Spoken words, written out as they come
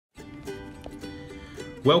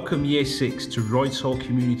Welcome Year 6 to Royds Hall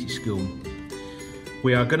Community School.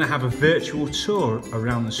 We are going to have a virtual tour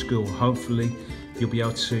around the school. Hopefully you'll be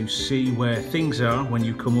able to see where things are when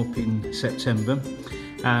you come up in September,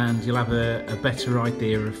 and you'll have a better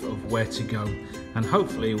idea of where to go, and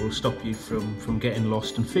hopefully it will stop you from getting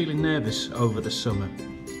lost and feeling nervous over the summer.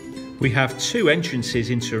 We have two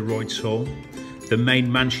entrances into Royds Hall, the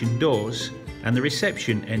main mansion doors and the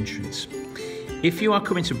reception entrance. If you are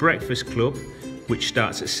coming to Breakfast Club, which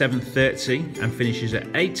starts at 7:30 and finishes at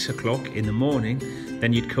 8 o'clock in the morning,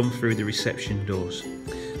 then you'd come through the reception doors.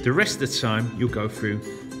 The rest of the time you'll go through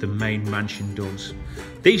the main mansion doors.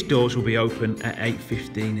 These doors will be open at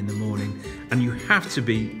 8:15 in the morning, and you have to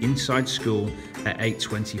be inside school at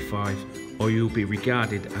 8:25 or you'll be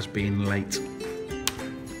regarded as being late.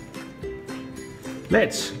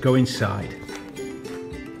 Let's go inside.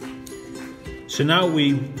 So now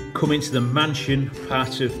we come into the mansion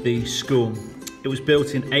part of the school. It was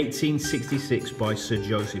built in 1866 by Sir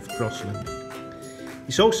Joseph Crossland.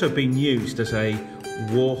 It's also been used as a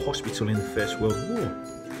war hospital in the First World War.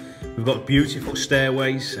 We've got beautiful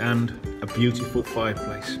stairways and a beautiful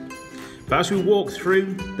fireplace. But as we walk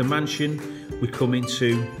through the mansion, we come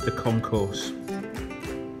into the concourse.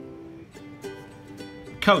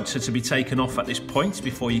 Coats are to be taken off at this point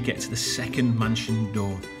before you get to the second mansion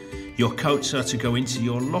door. Your coats are to go into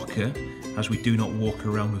your locker, as we do not walk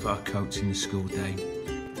around with our coats in the school day.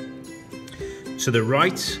 To the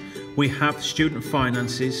right, we have student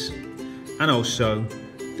finances and also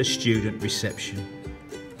the student reception.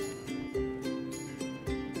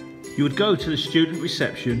 You would go to the student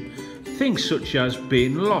reception, things such as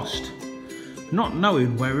being lost, not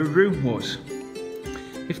knowing where a room was,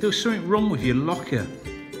 if there was something wrong with your locker,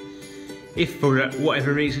 if for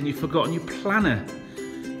whatever reason you've forgotten your planner,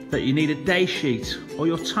 that you need a day sheet or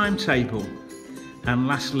your timetable, and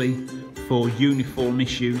lastly for uniform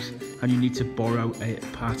issues and you need to borrow a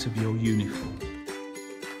part of your uniform.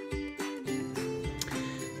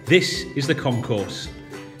 This is the concourse.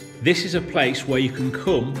 This is a place where you can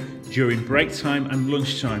come during break time and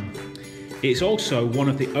lunchtime. It's also one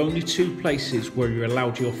of the only two places where you're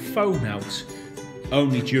allowed your phone out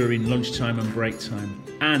only during lunchtime and break time,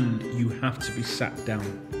 and you have to be sat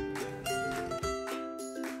down.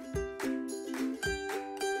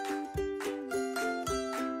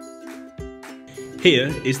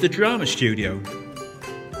 Here is the drama studio.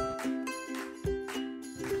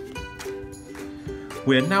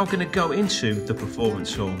 We're now going to go into the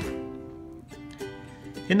performance hall.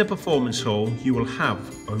 In the performance hall, you will have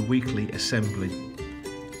a weekly assembly.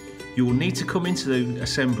 You will need to come into the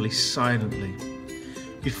assembly silently.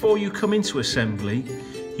 Before you come into assembly,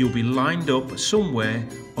 you'll be lined up somewhere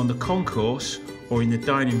on the concourse or in the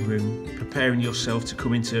dining room, preparing yourself to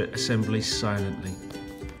come into assembly silently.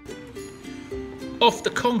 Off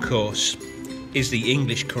the concourse is the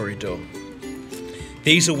English corridor.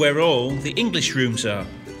 These are where all the English rooms are.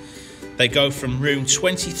 They go from room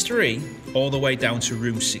 23 all the way down to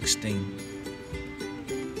room 16.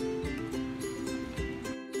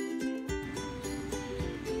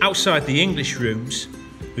 Outside the English rooms,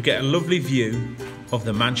 we get a lovely view of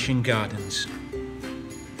the mansion gardens.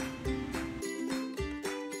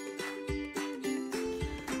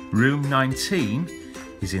 Room 19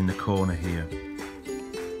 is in the corner here.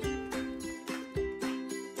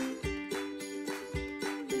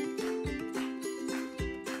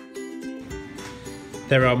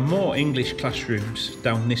 There are more English classrooms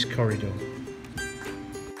down this corridor.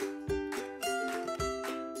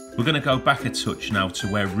 We're going to go back a touch now to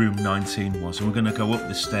where room 19 was, and we're going to go up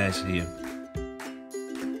the stairs here.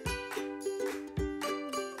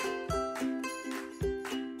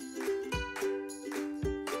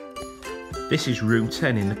 This is room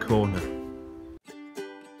 10 in the corner.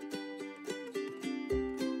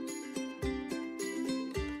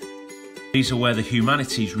 These are where the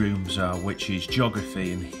humanities rooms are, which is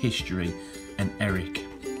geography and history and Eric.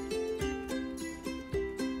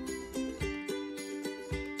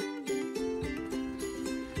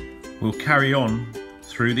 We'll carry on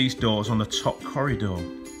through these doors on the top corridor,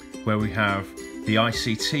 where we have the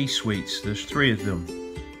ICT suites. There's 3 of them.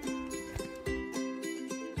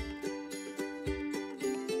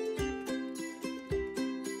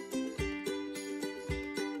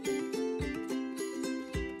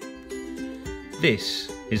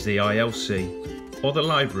 This is the ILC, or the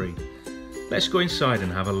library. Let's go inside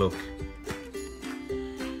and have a look.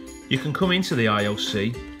 You can come into the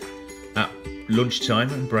ILC at lunchtime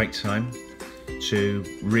and break time to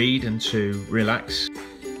read and to relax.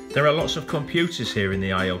 There are lots of computers here in the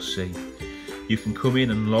ILC. You can come in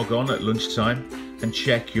and log on at lunchtime and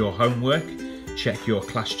check your homework, check your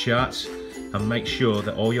class charts, and make sure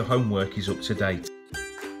that all your homework is up to date.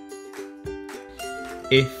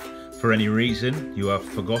 If for any reason you have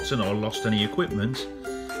forgotten or lost any equipment,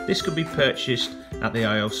 this can be purchased at the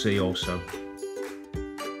ILC also.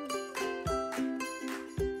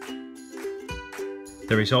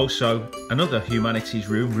 There is also another humanities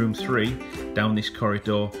room, room 3, down this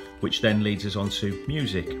corridor, which then leads us on to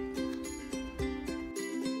music.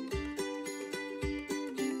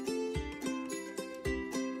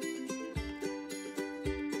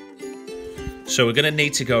 So we're going to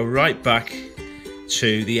need to go right back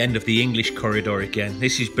to the end of the English corridor again.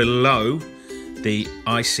 This is below the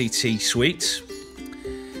ICT suites.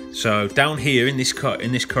 So down here in this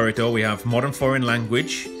corridor we have modern foreign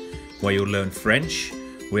language, where you'll learn French.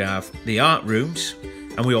 We have the art rooms,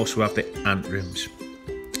 and we also have the ant rooms.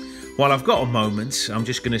 While I've got a moment, I'm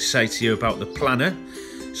just going to say to you about the planner.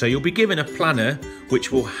 So you'll be given a planner which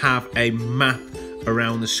will have a map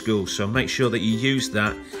around the school, so make sure that you use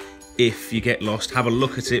that. If you get lost, have a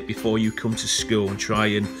look at it before you come to school and try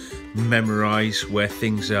and memorise where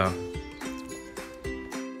things are.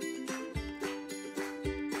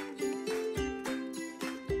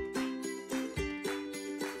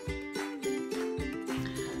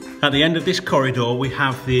 At the end of this corridor we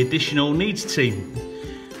have the additional needs team,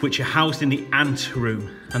 which are housed in the ant room,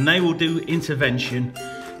 and they will do intervention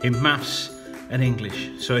in maths and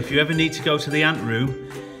English. So if you ever need to go to the ant room,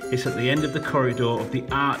 it's at the end of the corridor of the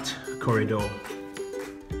art corridor.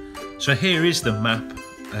 So here is the map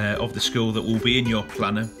of the school that will be in your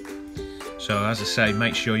planner. So as I say,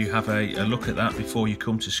 make sure you have a look at that before you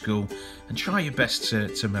come to school and try your best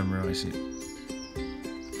to memorise it.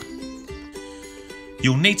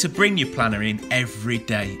 You'll need to bring your planner in every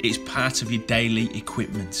day. It's part of your daily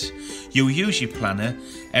equipment. You'll use your planner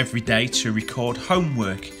every day to record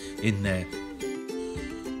homework in there.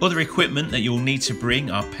 Other equipment that you'll need to bring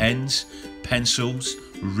are pens, pencils,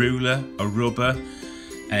 ruler, a rubber,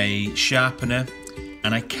 a sharpener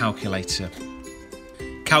and a calculator.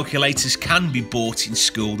 Calculators can be bought in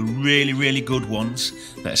school, the really good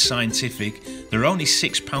ones that are scientific. They're only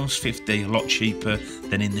 £6.50, a lot cheaper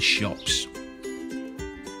than in the shops.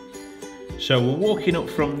 So we're walking up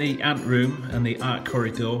from the ant room and the art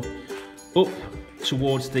corridor up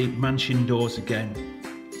towards the mansion doors again.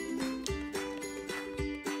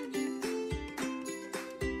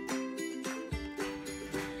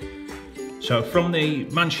 So from the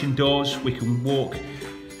mansion doors we can walk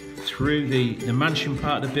through the mansion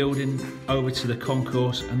part of the building over to the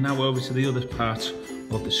concourse and now over to the other part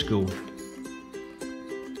of the school.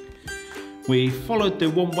 We followed the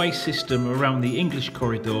one-way system around the English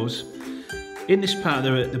corridors. In this part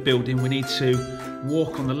of the building we need to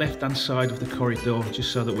walk on the left hand side of the corridor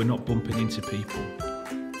just so that we're not bumping into people.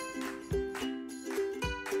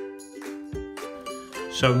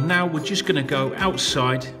 So now we're just going to go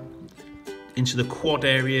outside into the quad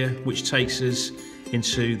area, which takes us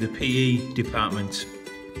into the PE department.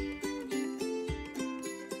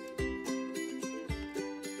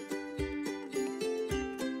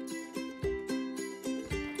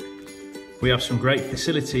 We have some great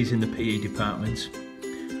facilities in the PE department.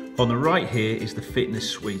 On the right here is the fitness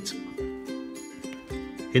suite.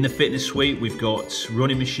 In the fitness suite we've got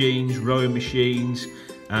running machines, rowing machines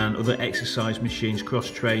and other exercise machines, cross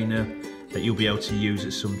trainer, that you'll be able to use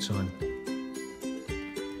at some time.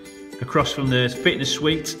 Across from the fitness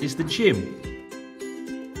suite is the gym.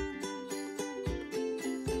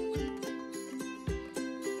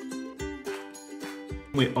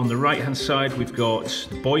 On the right hand side we've got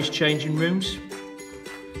the boys changing rooms,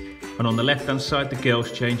 and on the left hand side the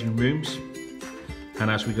girls changing rooms. And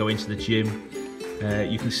as we go into the gym,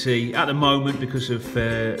 you can see at the moment, because of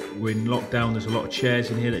we're in lockdown, there's a lot of chairs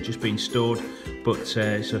in here that are just being stored, but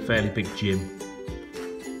it's a fairly big gym.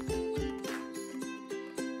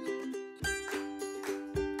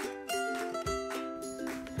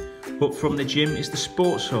 Up from the gym is the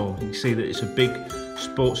sports hall. You can see that it's a big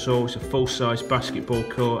sports hall. It's a full-size basketball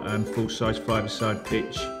court and full-size five-a-side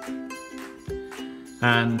pitch.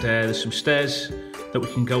 And there's some stairs that we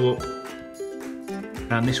can go up,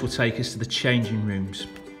 and this will take us to the changing rooms.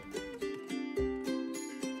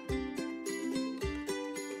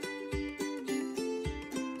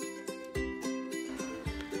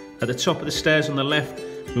 At the top of the stairs on the left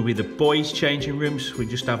will be the boys changing rooms. We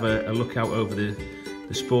just have a look out over the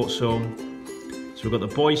sports hall. So we've got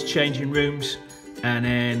the boys changing rooms, and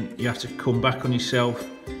then you have to come back on yourself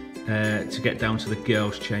to get down to the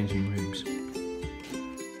girls changing rooms.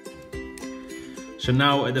 So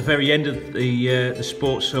now at the very end of the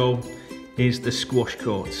sports hall is the squash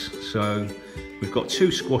courts. So we've got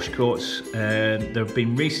two squash courts. They've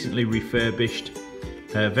been recently refurbished,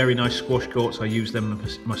 Very nice squash courts, I use them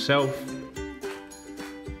myself.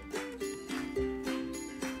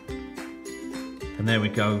 And there we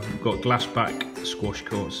go, we've got glass back squash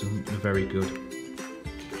courts and they're very good.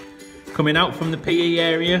 Coming out from the PE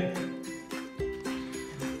area,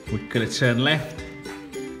 we're going to turn left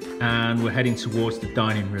and we're heading towards the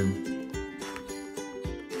dining room.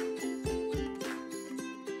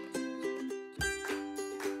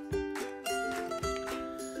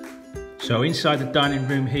 So inside the dining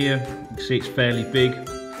room here, you can see it's fairly big.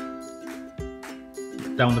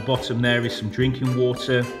 Down the bottom there is some drinking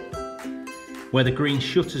water. Where the green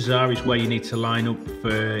shutters are is where you need to line up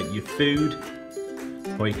for your food,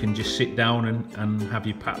 or you can just sit down and have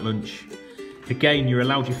your packed lunch. Again, you're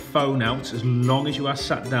allowed your phone out as long as you are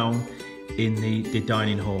sat down in the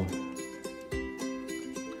dining hall.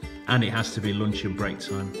 And it has to be lunch and break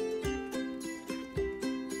time.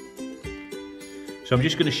 So I'm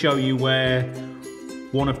just going to show you where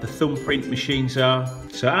one of the thumbprint machines are.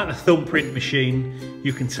 So at the thumbprint machine,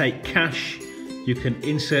 you can take cash, you can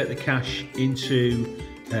insert the cash into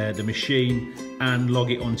the machine and log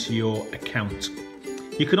it onto your account.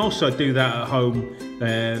 You can also do that at home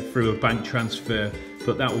through a bank transfer,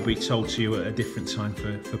 but that will be told to you at a different time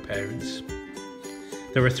for parents.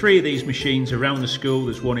 There are 3 of these machines around the school.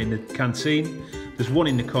 There's one in the canteen, there's one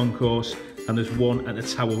in the concourse, and there's one at the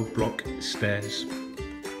tower block stairs.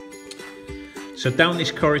 So down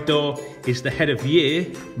this corridor is the head of year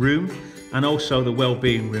room and also the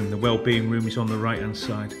wellbeing room. The wellbeing room is on the right hand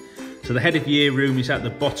side. So the head of year room is at the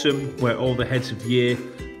bottom where all the heads of year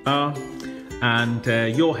are, and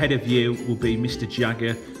your head of year will be Mr.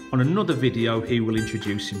 Jagger. On another video he will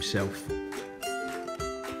introduce himself.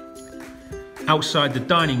 Outside the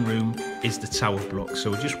dining room is the tower block, so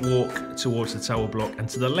we'll just walk towards the tower block, and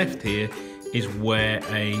to the left here is where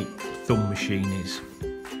a thumb machine is.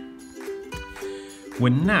 We're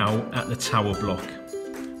now at the tower block.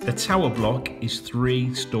 The tower block is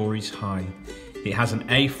 3 stories high. It has an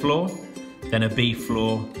A floor, then a B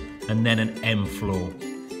floor, and then an M floor.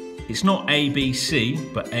 It's not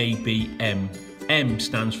ABC, but ABM. M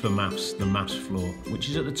stands for maths, the maths floor, which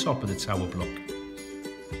is at the top of the tower block.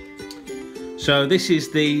 So this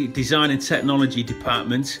is the design and technology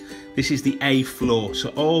department. This is the A floor. So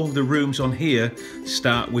all the rooms on here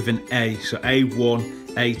start with an A. So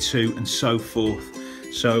A1, A2, and so forth.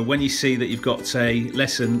 So when you see that you've got a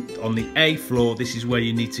lesson on the A floor, this is where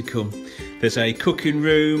you need to come. There's a cooking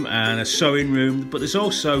room and a sewing room, but there's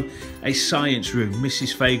also a science room.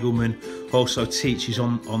 Mrs. Fagelman also teaches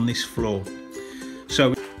on this floor.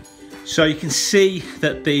 So you can see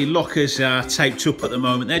that the lockers are taped up at the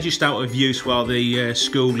moment. They're just out of use while the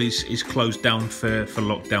school is closed down for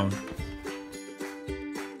lockdown.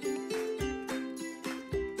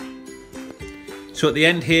 So at the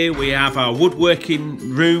end here we have our woodworking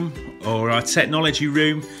room, or our technology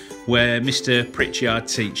room, where Mr. Pritchard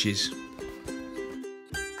teaches.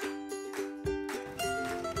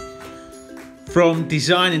 From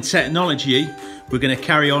design and technology, we're going to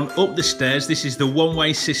carry on up the stairs. This is the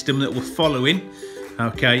one-way system that we're following,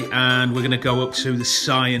 okay, and we're going to go up to the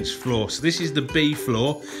science floor. So this is the B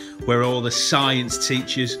floor, where all the science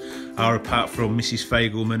teachers are, apart from Mrs.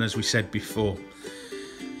 Fagelman, as we said before.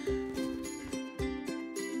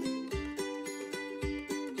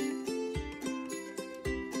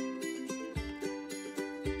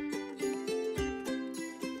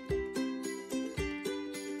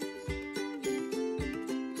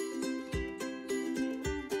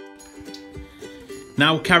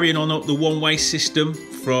 Now carrying on up the one-way system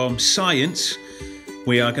from science,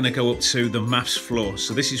 we are going to go up to the maths floor.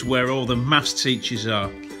 So this is where all the maths teachers are.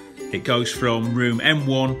 It goes from room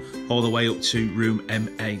M1 all the way up to room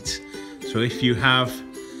M8. So if you have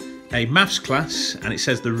a maths class and it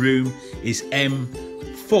says the room is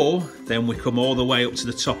M4, then we come all the way up to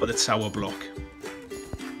the top of the tower block.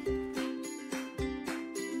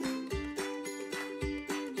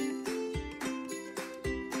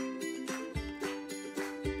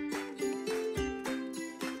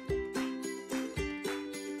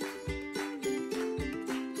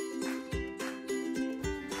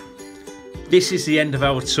 This is the end of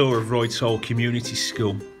our tour of Royds Hall Community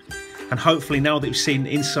School, and hopefully now that you've seen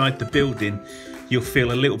inside the building, you'll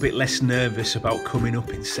feel a little bit less nervous about coming up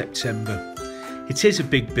in September. It is a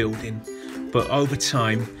big building, but over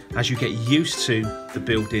time, as you get used to the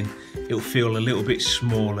building, it'll feel a little bit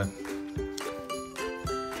smaller.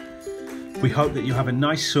 We hope that you have a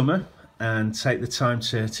nice summer and take the time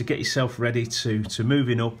to get yourself ready to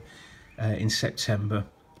moving up in September.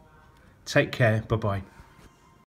 Take care, bye-bye.